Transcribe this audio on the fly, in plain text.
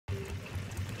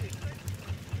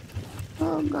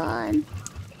Oh god.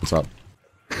 What's up?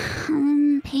 I'm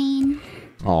in pain.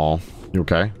 Oh, you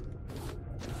okay?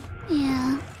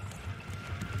 Yeah.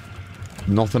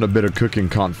 Nothing a bit of cooking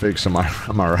can't fix, am I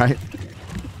right?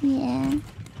 Yeah.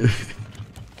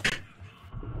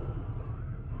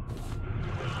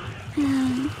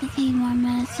 I take more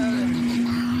medicine in an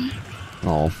hour.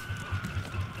 Oh.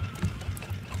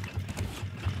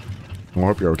 I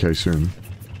hope you're okay soon.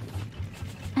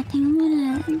 I think I'm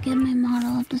gonna get my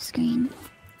model off the screen.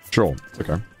 Sure, it's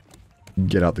okay.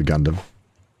 Get out the Gundam.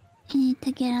 I need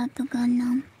to get out the gun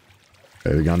now.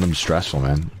 Hey, the Gundam's stressful,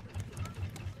 man.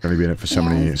 Only been in it for so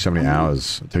many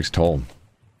hours. It takes a toll.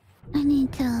 I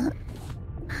need to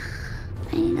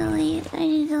leave. I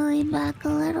need to leave back a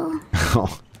little.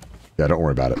 Oh. Yeah, don't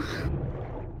worry about it.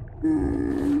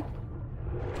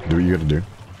 Do what you gotta do.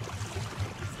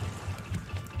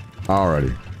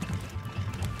 Alrighty.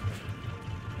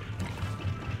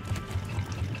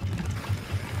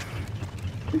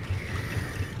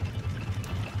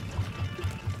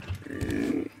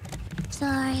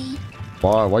 Sorry.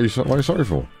 Why are you sorry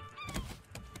for?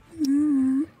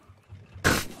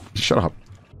 Shut up.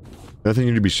 The other thing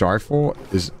you need to be sorry for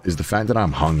is the fact that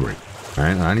I'm hungry.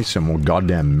 Alright? I need some more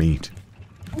goddamn meat.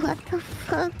 What the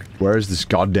fuck? Where is this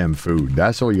goddamn food?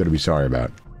 That's all you gotta be sorry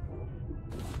about.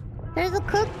 There's a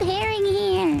cooked herring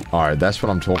here. Alright, that's what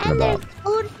I'm talking about. There's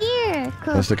food here.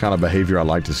 Cooked. That's the kind of behavior I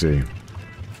like to see.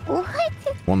 What?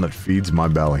 One that feeds my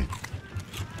belly.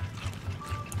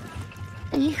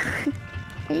 Are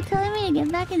you telling me to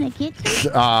get back in the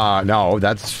kitchen? No,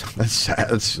 that's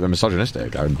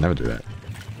misogynistic. I would never do that.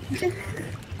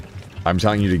 I'm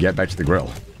telling you to get back to the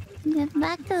grill. Get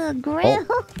back to the grill?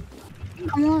 Oh.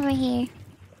 Come over here.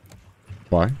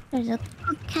 Why? There's a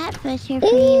cooked catfish here for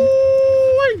you.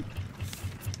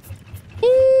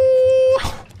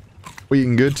 We're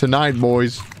eating good tonight,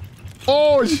 boys.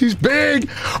 Oh, she's big!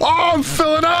 Oh, I'm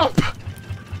filling up!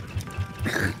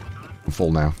 I'm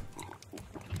full now.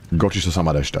 Got you to some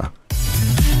deshta.